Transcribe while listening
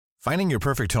Finding your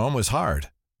perfect home was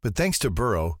hard, but thanks to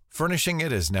Burrow, furnishing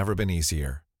it has never been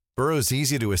easier. Burrow's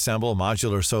easy-to-assemble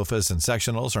modular sofas and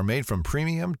sectionals are made from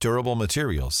premium, durable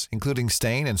materials, including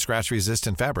stain and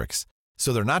scratch-resistant fabrics.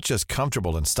 So they're not just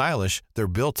comfortable and stylish, they're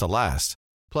built to last.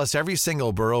 Plus, every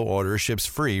single Burrow order ships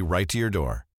free right to your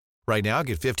door. Right now,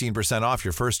 get 15% off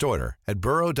your first order at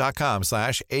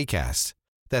burrow.com/ACAST.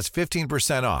 That's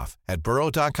 15% off at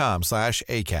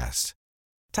burrow.com/ACAST.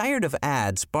 Tired of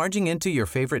ads barging into your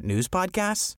favorite news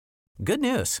podcasts? Good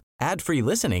news. Ad-free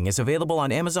listening is available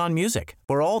on Amazon Music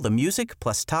for all the music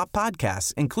plus top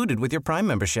podcasts included with your Prime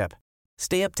membership.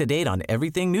 Stay up to date on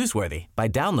everything newsworthy by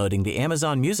downloading the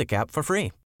Amazon Music app for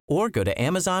free or go to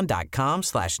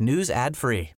amazon.com/news ad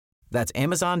free. That's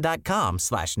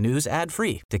amazon.com/news ad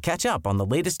free to catch up on the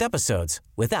latest episodes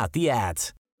without the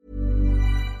ads.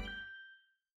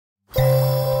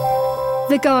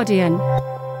 The Guardian.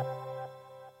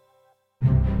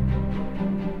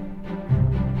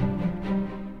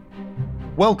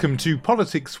 Welcome to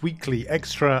Politics Weekly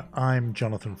Extra. I'm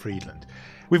Jonathan Freedland.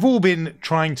 We've all been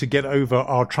trying to get over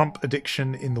our Trump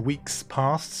addiction in the weeks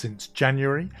past since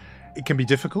January. It can be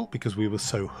difficult because we were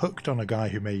so hooked on a guy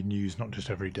who made news not just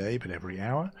every day but every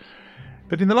hour.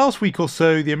 But in the last week or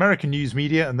so, the American news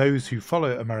media and those who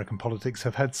follow American politics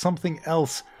have had something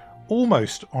else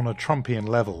almost on a Trumpian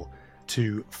level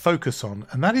to focus on,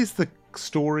 and that is the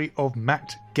story of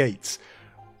Matt Gaetz,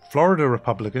 Florida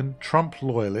Republican, Trump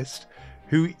loyalist,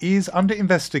 who is under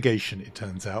investigation, it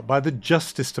turns out, by the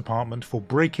Justice Department for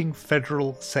breaking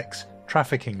federal sex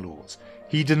trafficking laws.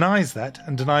 He denies that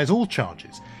and denies all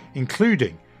charges,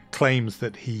 including claims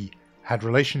that he had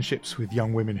relationships with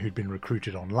young women who'd been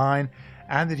recruited online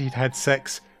and that he'd had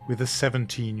sex with a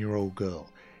 17-year-old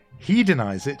girl. He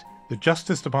denies it, the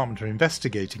Justice Department are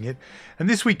investigating it, and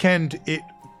this weekend it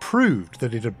proved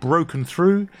that it had broken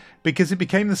through because it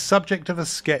became the subject of a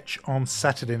sketch on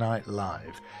Saturday Night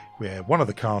Live, where one of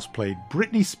the cast played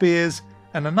Britney Spears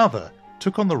and another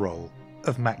took on the role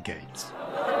of Matt Gaetz.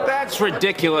 That's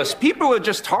ridiculous. People are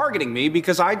just targeting me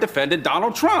because I defended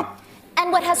Donald Trump.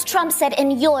 And what has Trump said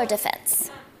in your defense?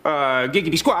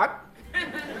 Giggity squat.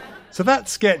 So that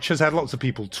sketch has had lots of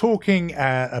people talking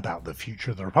about the future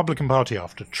of the Republican Party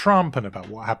after Trump and about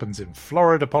what happens in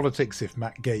Florida politics if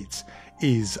Matt Gaetz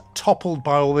is toppled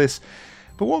by all this.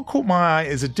 But what caught my eye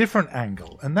is a different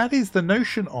angle, and that is the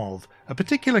notion of a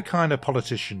particular kind of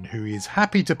politician who is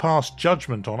happy to pass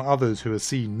judgment on others who are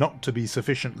seen not to be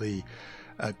sufficiently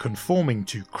conforming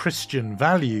to Christian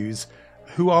values,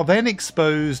 who are then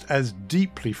exposed as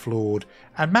deeply flawed.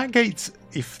 And Matt Gaetz,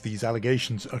 if these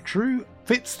allegations are true,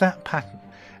 fits that pattern.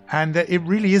 And it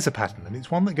really is a pattern, and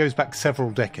it's one that goes back several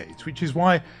decades, which is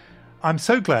why I'm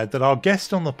so glad that our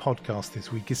guest on the podcast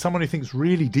this week is someone who thinks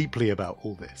really deeply about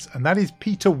all this, and that is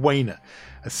Peter Wehner,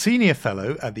 a senior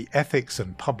fellow at the Ethics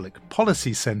and Public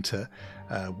Policy Center,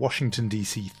 Washington,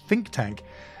 D.C. think tank,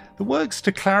 that works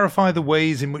to clarify the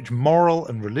ways in which moral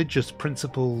and religious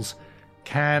principles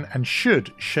can and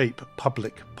should shape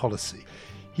public policy.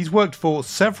 He's worked for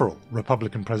several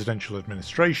Republican presidential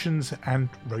administrations and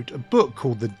wrote a book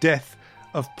called The Death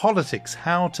of Politics: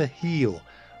 How to Heal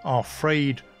Our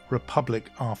Frayed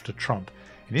Republic After Trump.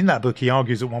 And in that book he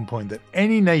argues at one point that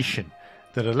any nation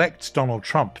that elects Donald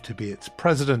Trump to be its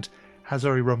president has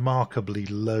a remarkably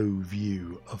low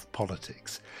view of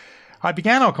politics. I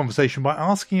began our conversation by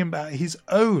asking him about his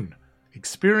own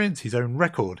experience, his own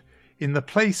record, in the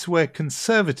place where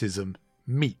conservatism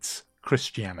meets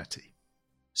Christianity.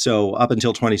 So up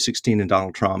until 2016 and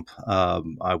Donald Trump,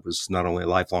 I was not only a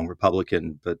lifelong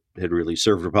Republican, but had really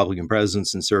served Republican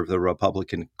presidents and served the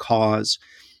Republican cause.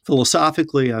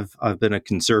 Philosophically, I've been a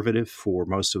conservative for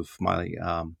most of my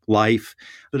life,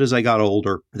 but as I got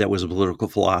older, that was a political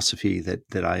philosophy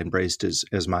that I embraced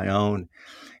as my own.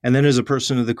 And then as a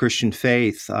person of the Christian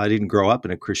faith, I didn't grow up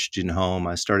in a Christian home.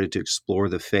 I started to explore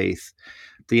the faith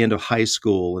at the end of high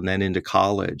school and then into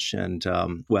college. And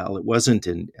it wasn't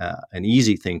an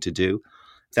easy thing to do.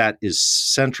 That is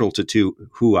central to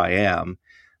who I am.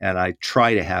 And I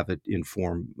try to have it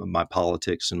inform my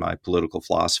politics and my political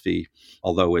philosophy,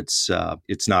 although it's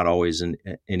not always an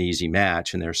easy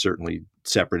match, and they're certainly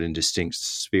separate and distinct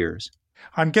spheres.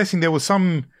 I'm guessing there were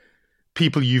some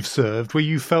people you've served where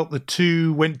you felt the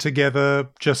two went together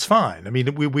just fine. I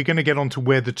mean, we're going to get on to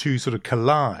where the two sort of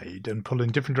collide and pull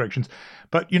in different directions.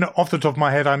 But, off the top of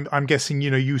my head, I'm guessing,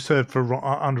 you served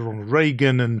under Ronald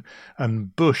Reagan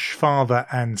and Bush, father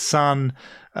and son.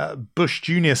 Bush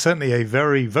Jr., certainly a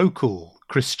very vocal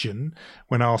Christian.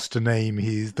 When asked to name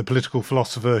the political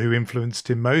philosopher who influenced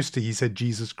him most, he said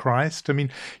Jesus Christ. I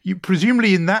mean, you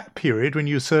presumably in that period when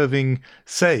you were serving,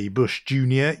 say, Bush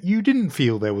Jr., you didn't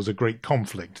feel there was a great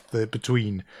conflict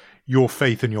between your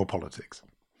faith and your politics.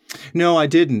 No, I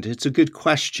didn't. It's a good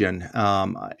question.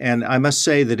 And I must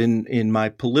say that in my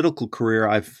political career,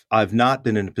 I've not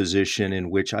been in a position in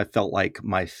which I felt like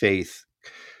my faith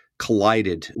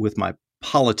collided with my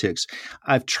politics.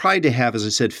 I've tried to have, as I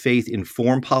said, faith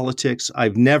inform politics.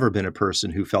 I've never been a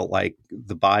person who felt like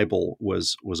the Bible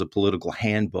was a political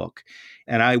handbook.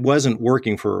 And I wasn't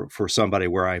working for somebody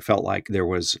where I felt like there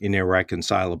was an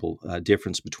irreconcilable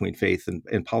difference between faith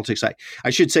and politics. I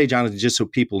should say, Jonathan, just so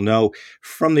people know,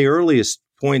 from the earliest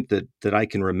point that I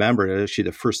can remember, actually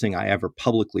the first thing I ever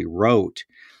publicly wrote,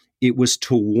 it was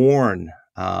to warn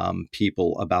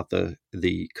people about the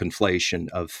conflation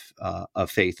of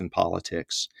faith and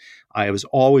politics. I was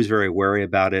always very wary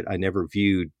about it. I never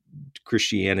viewed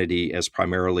Christianity as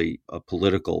primarily a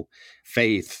political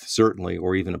faith, certainly,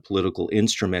 or even a political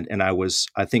instrument. And I was,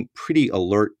 I think, pretty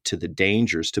alert to the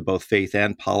dangers to both faith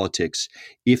and politics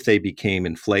if they became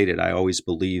inflated. I always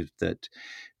believed that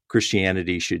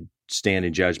Christianity should stand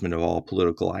in judgment of all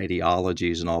political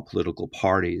ideologies and all political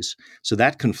parties. So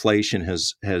that conflation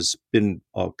has been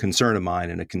a concern of mine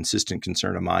and a consistent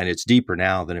concern of mine. It's deeper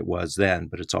now than it was then,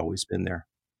 but it's always been there.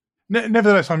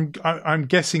 Nevertheless, I'm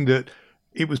guessing that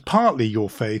it was partly your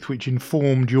faith which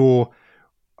informed your,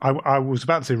 I was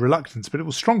about to say reluctance, but it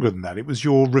was stronger than that. It was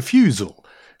your refusal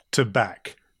to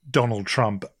back Donald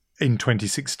Trump in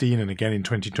 2016 and again in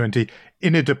 2020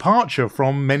 in a departure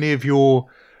from many of your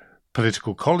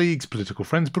political colleagues, political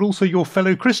friends, but also your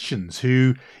fellow Christians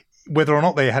who, whether or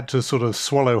not they had to sort of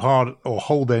swallow hard or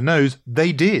hold their nose,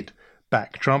 they did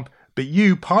back Trump. But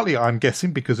you, partly, I'm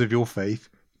guessing, because of your faith,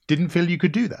 didn't feel you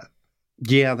could do that.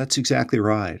 Yeah, that's exactly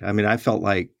right. I mean, I felt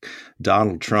like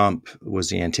Donald Trump was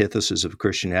the antithesis of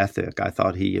Christian ethic. I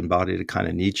thought he embodied a kind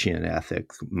of Nietzschean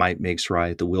ethic, might makes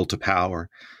right, the will to power,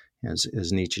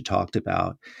 as Nietzsche talked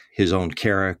about, his own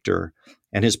character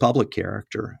and his public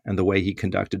character and the way he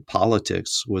conducted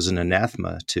politics was an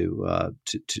anathema to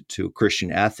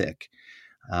Christian ethic.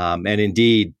 And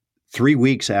indeed, 3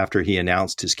 weeks after he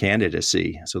announced his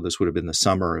candidacy, so this would have been the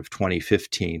summer of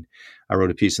 2015, I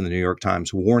wrote a piece in the New York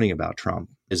Times warning about Trump.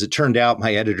 As it turned out,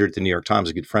 my editor at the New York Times,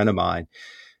 a good friend of mine,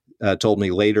 told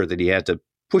me later that he had to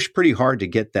push pretty hard to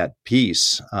get that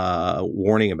piece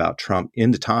warning about Trump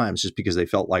in the Times, just because they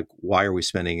felt like, why would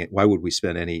we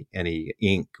spend any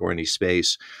ink or any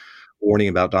space warning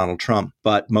about Donald Trump?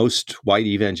 But most white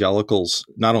evangelicals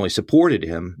not only supported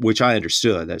him, which I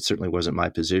understood, that certainly wasn't my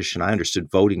position. I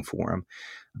understood voting for him.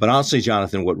 But honestly,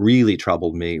 Jonathan, what really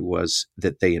troubled me was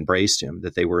that they embraced him,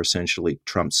 that they were essentially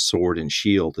Trump's sword and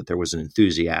shield, that there was an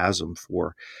enthusiasm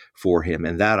for him.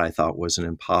 And that, I thought, was an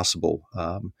impossible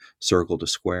circle to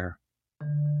square.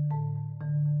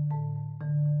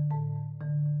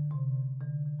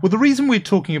 Well, the reason we're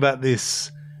talking about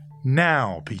this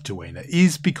now, Peter Wehner,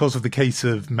 is because of the case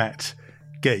of Matt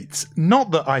Gaetz. Not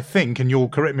that I think, and you'll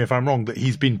correct me if I'm wrong, that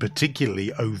he's been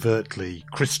particularly overtly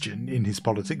Christian in his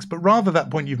politics, but rather that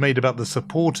point you've made about the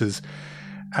supporters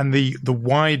and the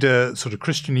wider sort of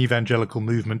Christian evangelical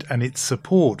movement and its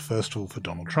support, first of all, for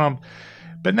Donald Trump.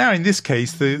 But now in this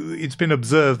case, it's been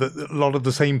observed that a lot of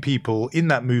the same people in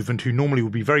that movement who normally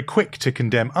would be very quick to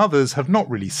condemn others have not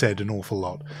really said an awful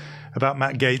lot about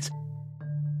Matt Gaetz.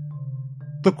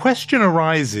 The question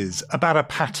arises about a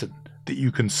pattern that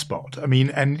you can spot. I mean,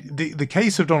 and the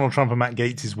case of Donald Trump and Matt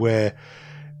Gaetz is where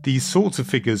these sorts of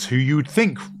figures who you would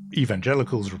think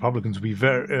evangelicals, Republicans would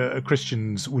be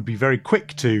Christians would be very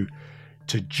quick to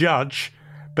judge,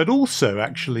 but also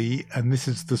actually, and this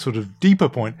is the sort of deeper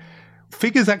point,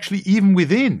 figures actually even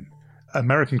within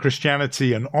American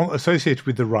Christianity and associated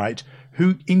with the right,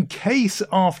 who in case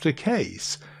after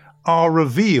case are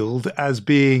revealed as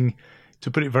being,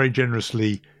 to put it very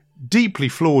generously, deeply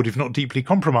flawed, if not deeply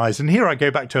compromised. And here I go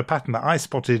back to a pattern that I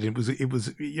spotted. It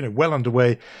was well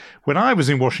underway when I was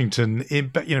in Washington,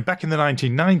 back in the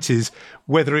 1990s.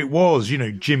 Whether it was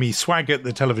Jimmy Swaggart,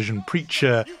 the television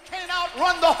preacher. You can't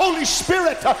outrun the Holy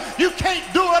Spirit. You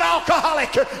can't do it,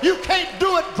 alcoholic. You can't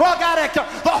do it, drug addict.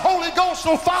 The Holy Ghost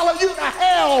will follow you to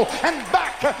hell and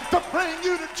back to bring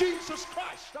you to Jesus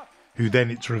Christ. Who then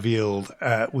it's revealed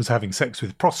was having sex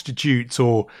with prostitutes,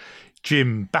 or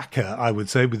Jim Bakker, I would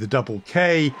say, with a double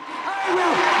K. I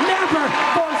will never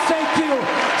forsake you.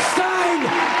 Sign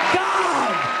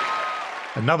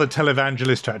God. Another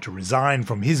televangelist who had to resign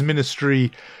from his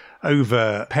ministry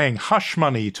over paying hush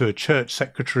money to a church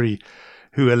secretary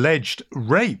who alleged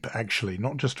rape, actually,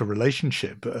 not just a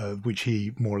relationship, which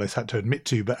he more or less had to admit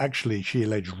to, but actually she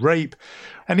alleged rape.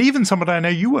 And even somebody I know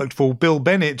you worked for, Bill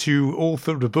Bennett, who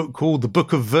authored a book called The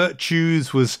Book of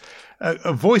Virtues, was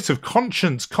a voice of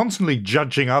conscience, constantly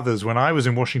judging others when I was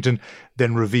in Washington,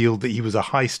 then revealed that he was a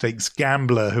high-stakes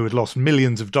gambler who had lost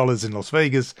millions of dollars in Las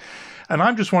Vegas. And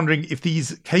I'm just wondering if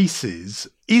these cases,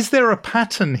 is there a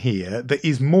pattern here that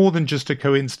is more than just a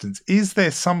coincidence? Is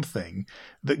there something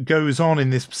that goes on in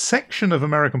this section of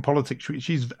American politics which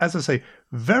is, as I say,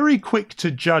 very quick to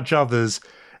judge others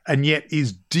and yet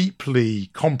is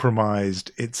deeply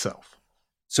compromised itself?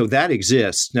 So that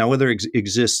exists. Now, whether it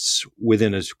exists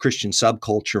within a Christian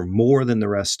subculture more than the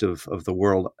rest of the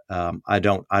world, I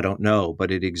don't know,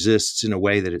 but it exists in a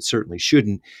way that it certainly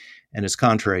shouldn't, and is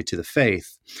contrary to the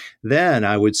faith. Then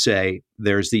I would say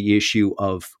there's the issue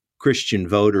of Christian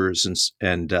voters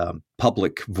and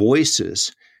public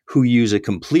voices who use a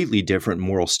completely different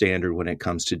moral standard when it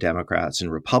comes to Democrats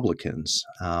and Republicans.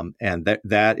 And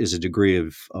that is a degree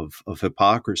of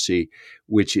hypocrisy,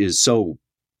 which is so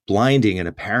blinding and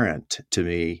apparent to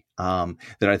me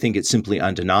that I think it's simply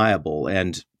undeniable.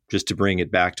 And just to bring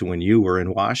it back to when you were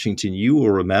in Washington, you will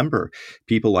remember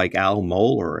people like Al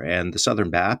Mohler and the Southern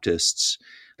Baptists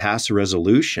passed a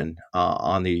resolution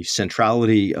on the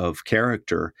centrality of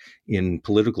character in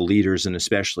political leaders and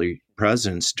especially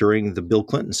presidents during the Bill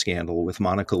Clinton scandal with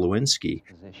Monica Lewinsky.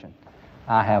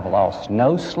 I have lost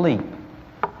no sleep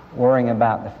worrying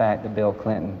about the fact that Bill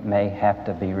Clinton may have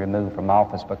to be removed from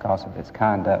office because of his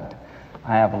conduct.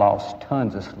 I have lost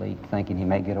tons of sleep thinking he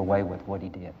may get away with what he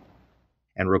did.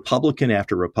 And Republican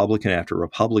after Republican after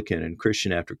Republican and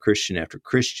Christian after Christian after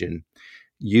Christian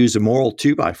use a moral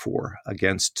 2x4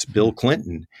 against Bill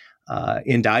Clinton,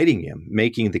 indicting him,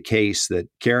 making the case that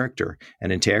character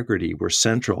and integrity were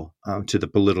central to the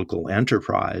political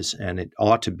enterprise, and it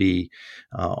ought to be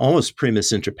almost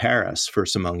primus inter pares,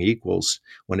 first among equals,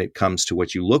 when it comes to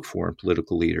what you look for in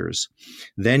political leaders.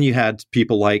 Then you had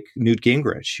people like Newt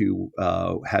Gingrich, who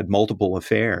had multiple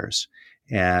affairs,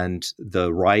 and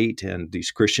the right and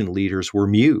these Christian leaders were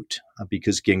mute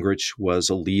because Gingrich was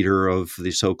a leader of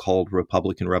the so-called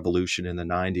Republican Revolution in the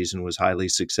 90s and was highly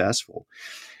successful.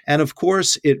 And of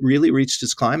course, it really reached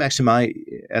its climax, in my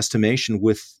estimation,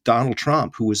 with Donald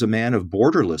Trump, who was a man of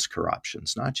borderless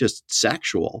corruptions, not just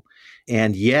sexual.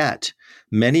 And yet,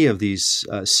 many of these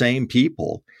same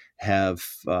people have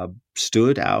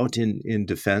stood out in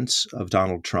defense of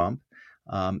Donald Trump.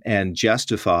 And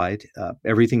justified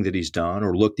everything that he's done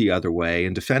or looked the other way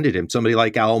and defended him. Somebody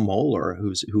like Al Mohler,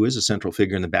 who is a central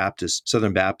figure in the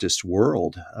Southern Baptist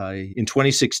world. In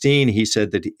 2016, he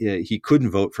said that he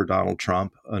couldn't vote for Donald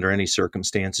Trump under any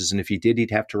circumstances. And if he did,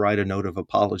 he'd have to write a note of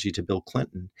apology to Bill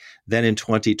Clinton. Then in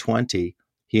 2020,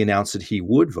 he announced that he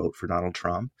would vote for Donald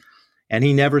Trump. And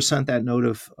he never sent that note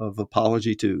of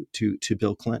apology to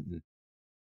Bill Clinton.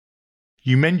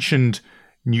 You mentioned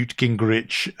Newt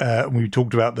Gingrich, when we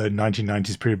talked about the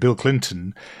 1990s period, Bill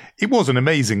Clinton. It was an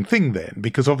amazing thing then,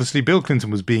 because obviously Bill Clinton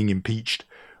was being impeached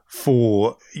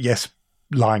for, yes,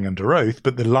 lying under oath,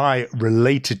 but the lie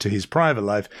related to his private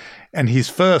life. And his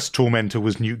first tormentor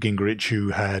was Newt Gingrich, who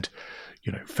had,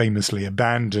 famously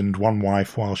abandoned one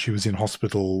wife while she was in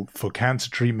hospital for cancer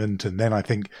treatment. And then I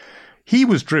think he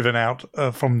was driven out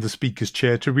from the speaker's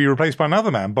chair to be replaced by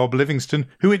another man, Bob Livingston,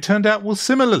 who it turned out was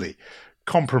similarly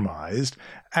compromised.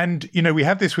 And, we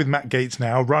have this with Matt Gaetz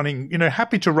now running,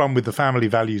 happy to run with the family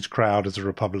values crowd as a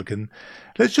Republican.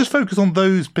 Let's just focus on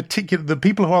the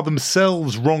people who are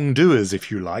themselves wrongdoers,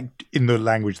 if you like, in the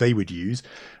language they would use.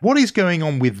 What is going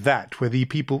on with that, where the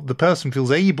person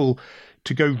feels able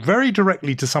to go very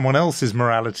directly to someone else's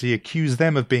morality, accuse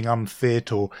them of being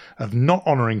unfit or of not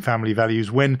honoring family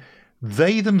values when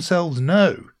they themselves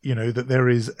know, that there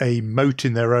is a mote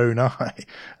in their own eye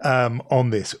on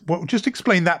this. Well, just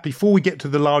explain that before we get to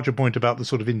the larger point about the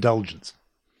sort of indulgence.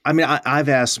 I mean, I've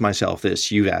asked myself this,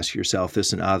 you've asked yourself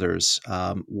this, and others.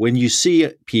 When you see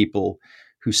people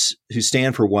who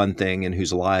stand for one thing and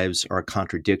whose lives are a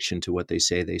contradiction to what they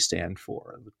say they stand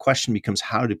for, the question becomes,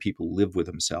 how do people live with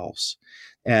themselves?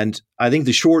 And I think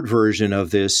the short version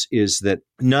of this is that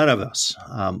none of us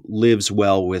lives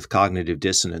well with cognitive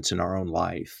dissonance in our own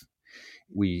life.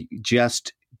 We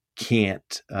just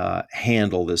can't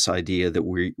handle this idea that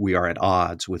we are at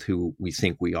odds with who we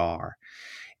think we are.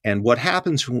 And what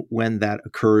happens when that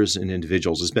occurs in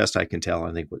individuals, as best I can tell,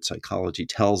 I think what psychology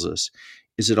tells us,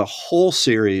 is that a whole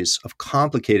series of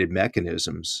complicated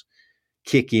mechanisms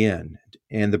kick in,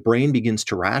 and the brain begins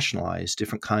to rationalize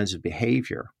different kinds of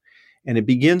behavior. And it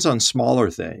begins on smaller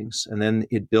things, and then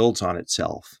it builds on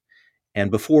itself.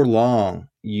 And before long,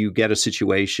 you get a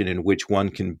situation in which one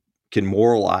can can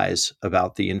moralize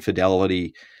about the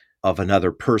infidelity of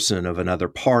another person, of another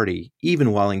party,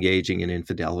 even while engaging in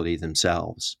infidelity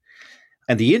themselves.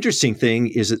 And the interesting thing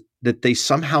is that they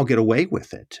somehow get away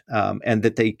with it, and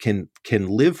that they can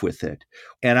live with it.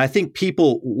 And I think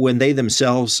people, when they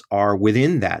themselves are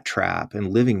within that trap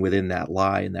and living within that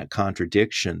lie and that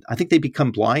contradiction, I think they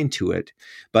become blind to it.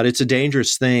 But it's a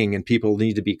dangerous thing, and people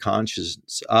need to be conscious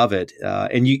of it.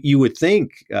 And you would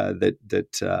think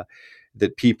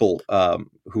that people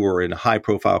who are in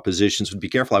high-profile positions would be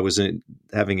careful. I was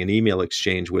having an email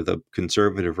exchange with a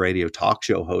conservative radio talk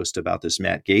show host about this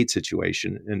Matt Gaetz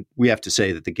situation. And we have to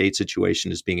say that the Gaetz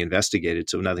situation is being investigated,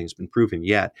 so nothing's been proven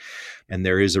yet. And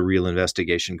there is a real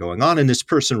investigation going on. And this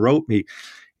person wrote me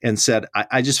and said,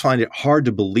 I just find it hard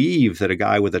to believe that a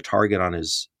guy with a target on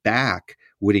his back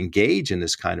would engage in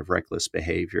this kind of reckless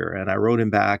behavior. And I wrote him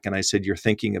back and I said, you're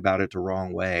thinking about it the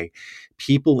wrong way.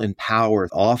 People in power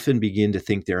often begin to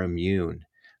think they're immune,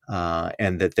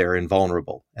 and that they're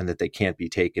invulnerable and that they can't be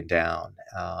taken down.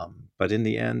 But in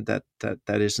the end, that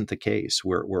isn't the case.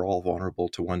 We're all vulnerable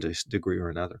to one degree or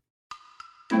another.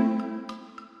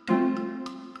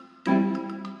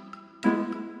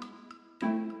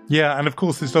 Yeah, and of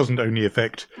course this doesn't only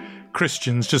affect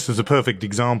Christians. Just as a perfect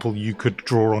example, you could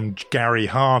draw on Gary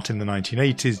Hart in the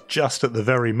 1980s. Just at the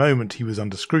very moment he was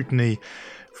under scrutiny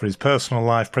for his personal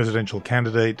life, presidential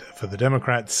candidate for the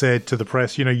Democrats said to the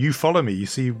press, you follow me, you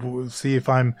see if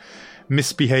I'm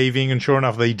misbehaving. And sure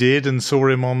enough, they did, and saw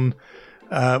him on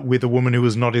with a woman who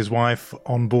was not his wife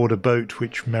on board a boat,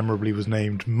 which memorably was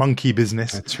named Monkey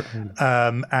Business. That's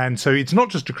right. And so it's not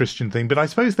just a Christian thing, but I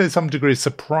suppose there's some degree of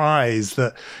surprise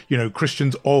that,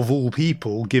 Christians of all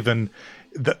people, given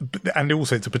that, and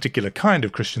also it's a particular kind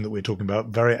of Christian that we're talking about,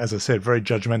 very, as I said, very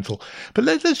judgmental. But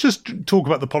let's just talk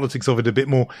about the politics of it a bit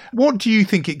more. What do you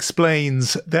think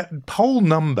explains that poll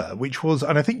number, which was,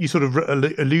 and I think you sort of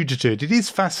alluded to it, it is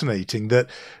fascinating that,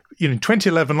 in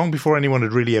 2011, long before anyone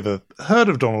had really ever heard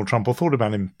of Donald Trump or thought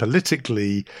about him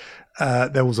politically,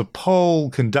 there was a poll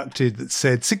conducted that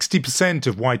said 60%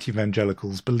 of white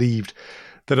evangelicals believed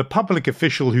that a public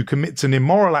official who commits an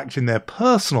immoral act in their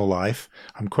personal life,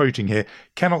 I'm quoting here,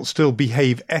 cannot still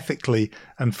behave ethically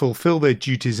and fulfill their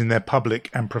duties in their public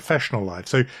and professional life.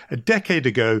 So a decade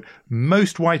ago,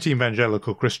 most white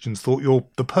evangelical Christians thought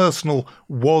the personal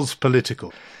was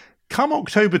political. Come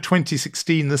October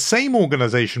 2016, the same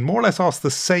organisation more or less asked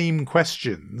the same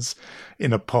questions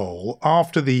in a poll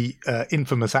after the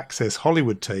infamous Access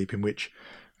Hollywood tape in which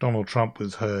Donald Trump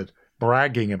was heard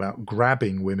bragging about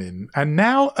grabbing women. And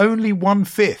now only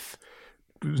 1/5,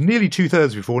 it was nearly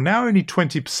 2/3 before, now only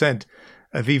 20%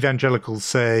 of evangelicals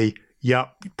say,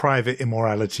 yup, private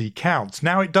immorality counts.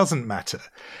 Now it doesn't matter.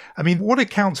 I mean, what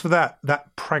accounts for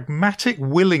that pragmatic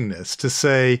willingness to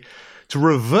say, to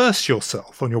reverse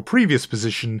yourself on your previous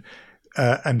position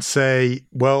and say,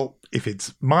 well, if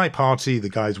it's my party, the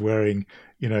guy's wearing,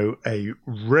 a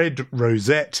red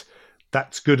rosette,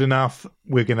 that's good enough.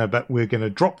 We're gonna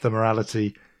drop the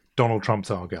morality. Donald Trump's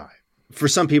our guy. For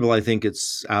some people, I think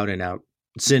it's out and out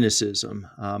cynicism.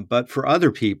 But for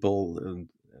other people,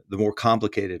 the more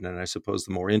complicated and I suppose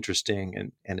the more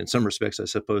interesting and in some respects, I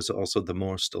suppose also the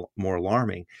more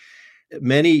alarming,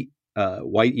 many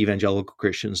white evangelical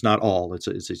Christians, not all, it's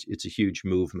a huge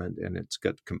movement and it's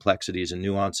got complexities and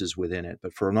nuances within it.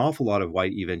 But for an awful lot of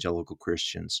white evangelical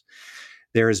Christians,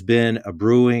 there has been a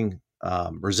brewing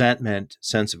resentment,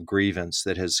 sense of grievance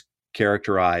that has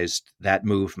characterized that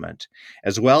movement,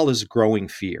 as well as growing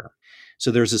fear. So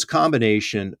there's this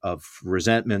combination of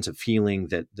resentment, of feeling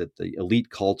that the elite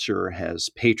culture has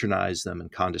patronized them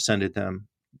and condescended them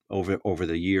over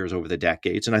the years, over the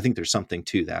decades. And I think there's something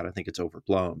to that. I think it's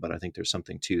overblown, but I think there's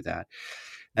something to that.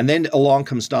 And then along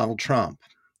comes Donald Trump,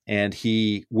 and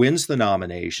he wins the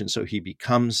nomination. So he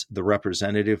becomes the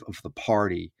representative of the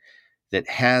party that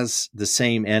has the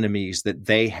same enemies that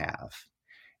they have.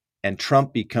 And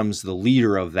Trump becomes the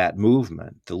leader of that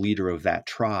movement, the leader of that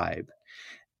tribe.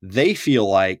 They feel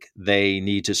like they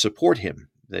need to support him,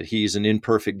 that he's an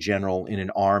imperfect general in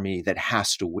an army that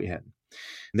has to win.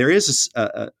 There is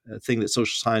a thing that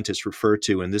social scientists refer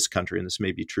to in this country, and this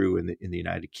may be true in the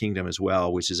United Kingdom as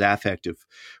well, which is affective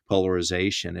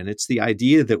polarization. And it's the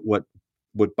idea that what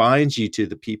binds you to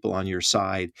the people on your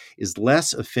side is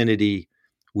less affinity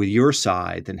with your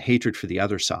side than hatred for the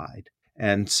other side.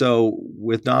 And so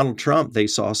with Donald Trump, they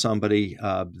saw somebody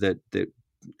that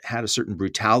had a certain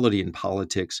brutality in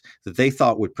politics that they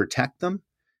thought would protect them.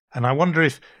 And I wonder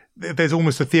if there's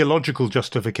almost a theological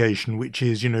justification, which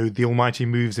is, the Almighty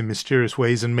moves in mysterious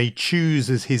ways and may choose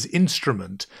as his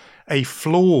instrument a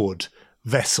flawed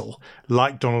vessel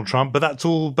like Donald Trump. But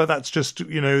that's just,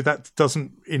 that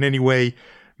doesn't in any way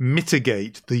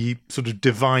mitigate the sort of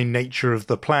divine nature of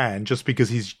the plan just because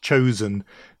he's chosen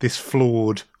this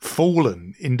flawed,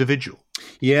 fallen individual.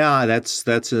 Yeah,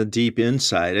 that's a deep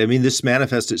insight. I mean, this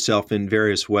manifests itself in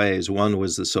various ways. One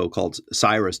was the so-called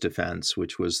Cyrus defense,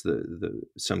 which was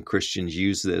some Christians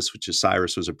use this, which is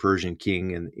Cyrus was a Persian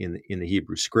king in the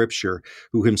Hebrew scripture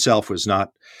who himself was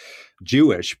not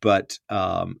Jewish, but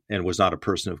and was not a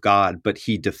person of God, but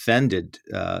he defended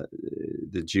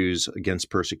the Jews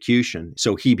against persecution.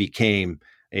 So he became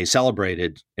a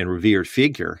celebrated and revered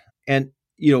figure. And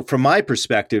from my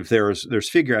perspective, there's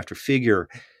figure after figure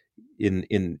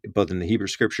in both in the Hebrew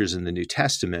scriptures and the New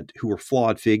Testament who were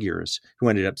flawed figures who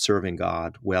ended up serving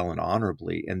God well and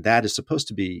honorably. And that is supposed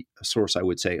to be a source, I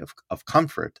would say, of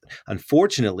comfort.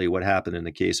 Unfortunately, what happened in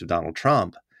the case of Donald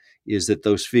Trump is that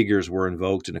those figures were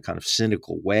invoked in a kind of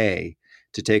cynical way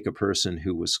to take a person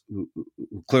who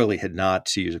clearly had not,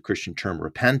 to use a Christian term,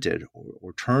 repented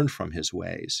or turned from his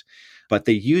ways. But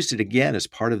they used it again as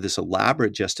part of this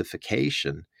elaborate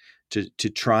justification to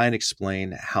try and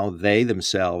explain how they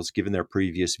themselves, given their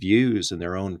previous views and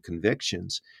their own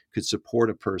convictions, could support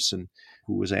a person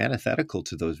who was antithetical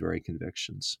to those very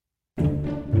convictions.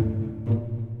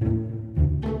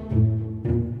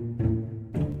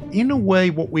 In a way,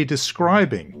 what we're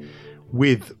describing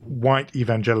with white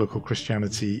evangelical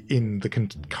Christianity in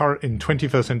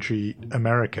 21st century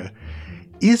America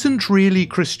isn't really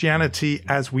Christianity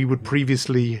as we would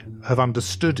previously have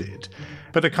understood it,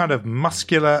 but a kind of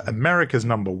muscular America's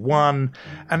number one,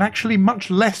 and actually much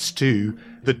less to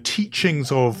the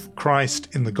teachings of Christ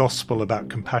in the gospel about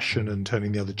compassion and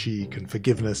turning the other cheek and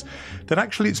forgiveness, that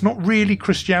actually it's not really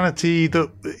Christianity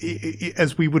that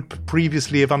as we would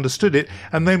previously have understood it.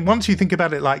 And then once you think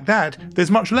about it like that, there's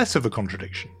much less of a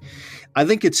contradiction. I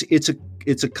think it's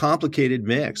a complicated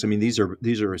mix. I mean, these are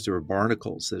sort of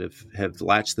barnacles that have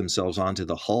latched themselves onto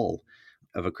the hull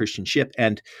of a Christian ship.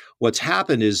 And what's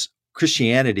happened is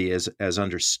Christianity as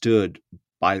understood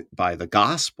by the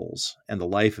Gospels and the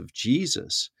life of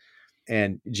Jesus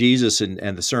and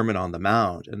the Sermon on the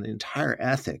Mount and the entire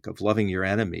ethic of loving your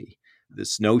enemy,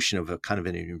 this notion of a kind of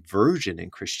an inversion in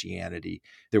Christianity.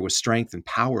 There was strength and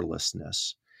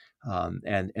powerlessness,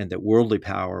 and that worldly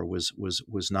power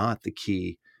was not the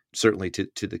key, certainly to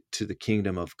the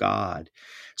kingdom of God.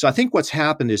 So I think what's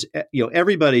happened is,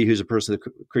 everybody who's a person of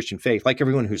the Christian faith, like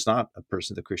everyone who's not a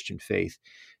person of the Christian faith,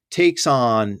 takes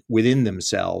on within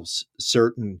themselves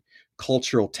certain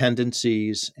cultural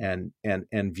tendencies and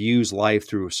views life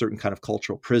through a certain kind of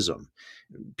cultural prism.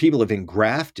 People have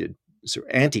engrafted sort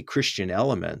of anti-Christian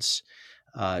elements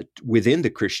within the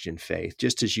Christian faith,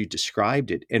 just as you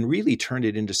described it, and really turned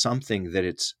it into something that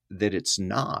it's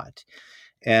not.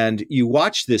 And you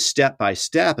watch this step by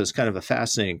step as kind of a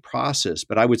fascinating process.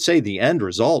 But I would say the end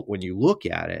result, when you look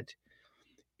at it,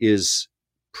 is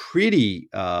pretty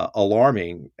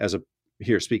alarming.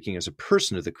 Speaking as a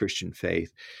person of the Christian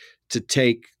faith, to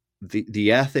take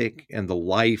the ethic and the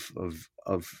life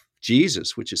of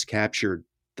Jesus, which has captured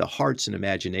the hearts and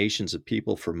imaginations of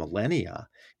people for millennia,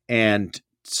 and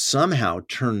somehow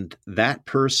turned that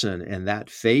person and that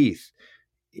faith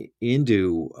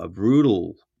into a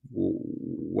brutal,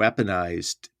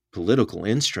 weaponized political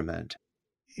instrument.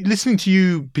 Listening to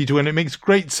you, Peter, and it makes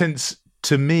great sense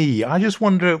to me. I just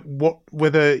wonder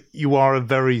whether you are a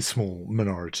very small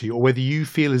minority, or whether you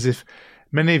feel as if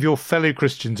many of your fellow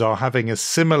Christians are having a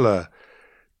similar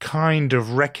kind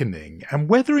of reckoning, and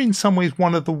whether in some ways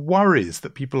one of the worries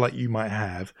that people like you might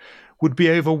have would be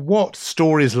over what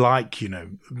stories like,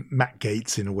 Matt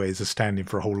Gaetz in a way is a stand-in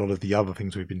for a whole lot of the other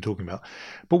things we've been talking about,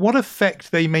 but what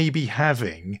effect they may be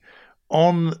having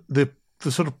on the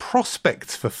sort of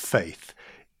prospects for faith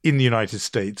in the United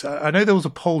States. I know there was a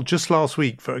poll just last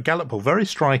week, for a Gallup poll, very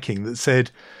striking, that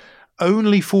said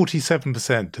only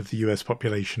 47% of the US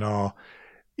population are,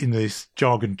 in this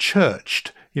jargon,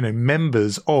 churched,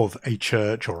 members of a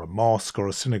church or a mosque or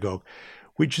a synagogue,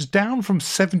 which is down from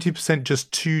 70%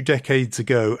 just 2 decades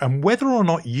ago. And whether or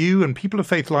not you and people of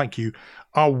faith like you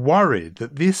are worried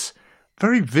that this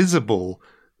very visible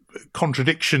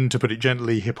contradiction, to put it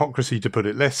gently, hypocrisy, to put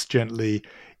it less gently,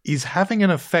 is having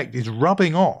an effect, is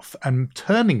rubbing off and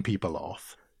turning people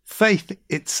off faith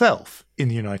itself in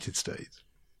the United States.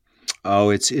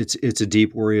 Oh, it's a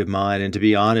deep worry of mine. And to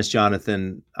be honest,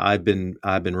 Jonathan, I've been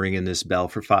ringing this bell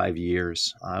for 5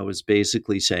 years. I was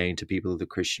basically saying to people of the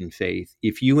Christian faith,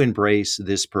 if you embrace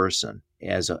this person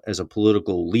as a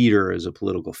political leader, as a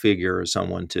political figure, as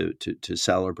someone to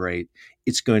celebrate,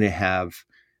 it's going to have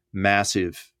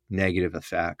massive negative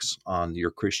effects on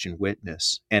your Christian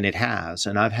witness. And it has.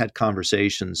 And I've had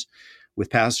conversations with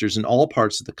pastors in all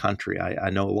parts of the country. I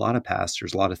know a lot of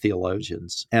pastors, a lot of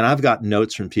theologians, and I've gotten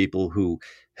notes from people who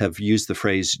have used the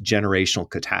phrase generational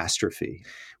catastrophe,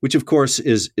 which of course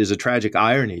is a tragic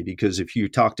irony, because if you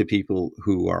talk to people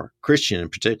who are Christian,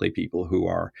 and particularly people who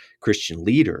are Christian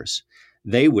leaders,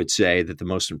 they would say that the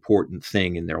most important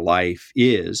thing in their life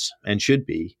is, and should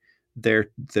be,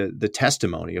 the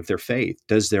testimony of their faith.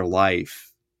 Does their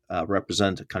life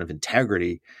represent a kind of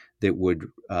integrity that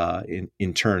would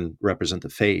in turn represent the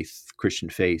faith, Christian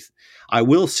faith? I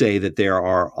will say that there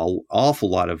are an awful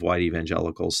lot of white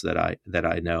evangelicals that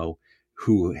I know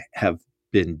who have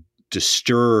been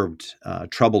disturbed,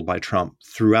 troubled by Trump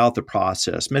throughout the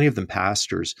process, many of them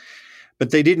pastors, but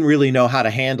they didn't really know how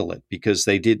to handle it because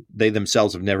they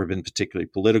themselves have never been particularly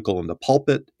political in the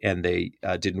pulpit, and they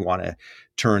didn't want to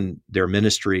turn their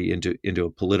ministry into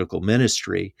a political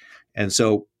ministry. And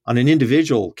so on an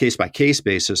individual case-by-case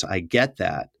basis, I get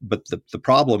that. But the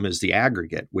problem is the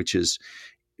aggregate, which is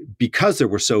because there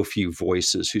were so few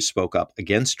voices who spoke up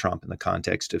against Trump in the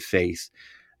context of faith,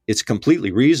 it's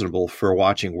completely reasonable for a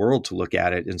watching world to look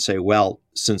at it and say, well,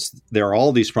 since there are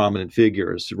all these prominent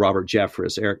figures, Robert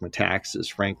Jeffress, Eric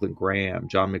Metaxas, Franklin Graham,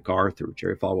 John MacArthur,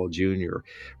 Jerry Falwell Jr.,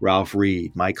 Ralph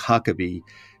Reed, Mike Huckabee,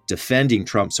 defending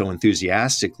Trump so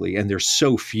enthusiastically, and there's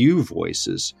so few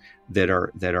voices that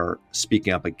are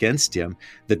speaking up against him,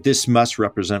 that this must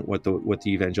represent what the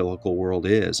evangelical world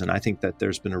is. And I think that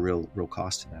there's been a real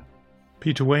cost to that.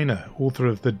 Peter Wehner, author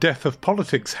of The Death of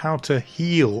Politics, How to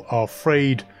Heal Our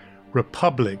Frayed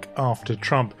Republic After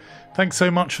Trump. Thanks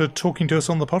so much for talking to us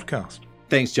on the podcast.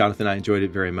 Thanks, Jonathan. I enjoyed it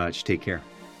very much. Take care.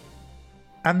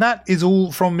 And that is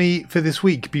all from me for this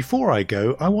week. Before I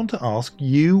go, I want to ask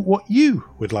you what you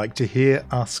would like to hear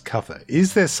us cover.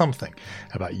 Is there something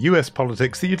about US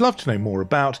politics that you'd love to know more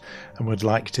about and would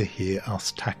like to hear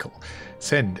us tackle?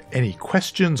 Send any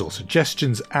questions or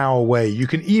suggestions our way. You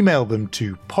can email them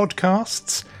to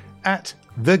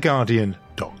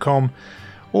podcasts@theguardian.com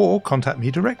or contact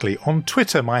me directly on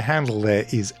Twitter. My handle there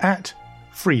is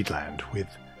 @Friedland with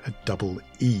a double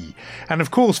E. And of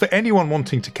course, for anyone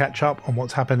wanting to catch up on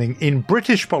what's happening in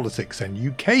British politics and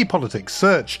UK politics,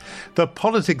 search the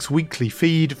Politics Weekly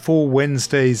feed for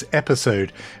Wednesday's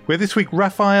episode, where this week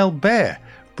Raphael Behr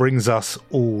brings us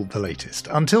all the latest.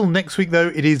 Until next week, though,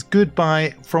 it is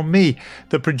goodbye from me.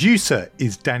 The producer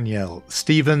is Danielle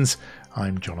Stevens.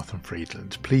 I'm Jonathan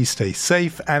Friedland. Please stay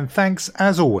safe, and thanks,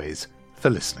 as always,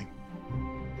 for listening.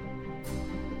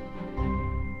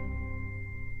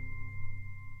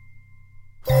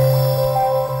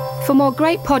 For more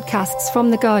great podcasts from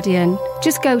The Guardian,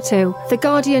 just go to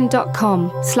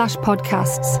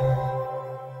theguardian.com/podcasts.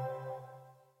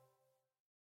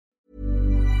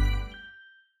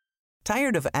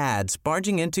 Tired of ads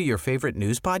barging into your favorite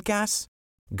news podcasts?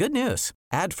 Good news.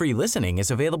 Ad-free listening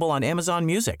is available on Amazon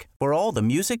Music for all the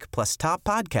music plus top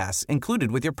podcasts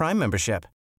included with your Prime membership.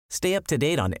 Stay up to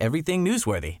date on everything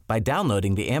newsworthy by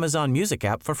downloading the Amazon Music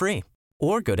app for free.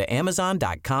 Or go to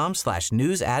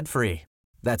amazon.com/news ad free.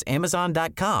 That's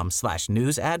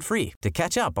amazon.com/news ad free to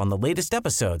catch up on the latest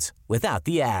episodes without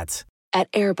the ads.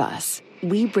 At Airbus,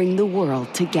 we bring the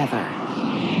world together.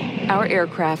 Our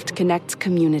aircraft connect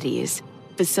communities,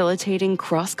 facilitating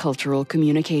cross-cultural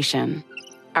communication.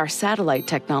 Our satellite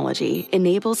technology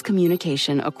enables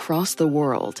communication across the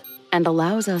world and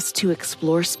allows us to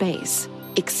explore space,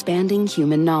 expanding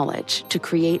human knowledge to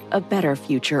create a better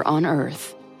future on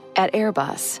Earth. At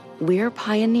Airbus, we're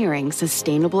pioneering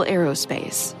sustainable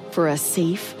aerospace for a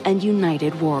safe and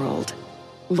united world.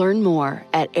 Learn more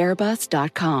at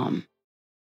airbus.com.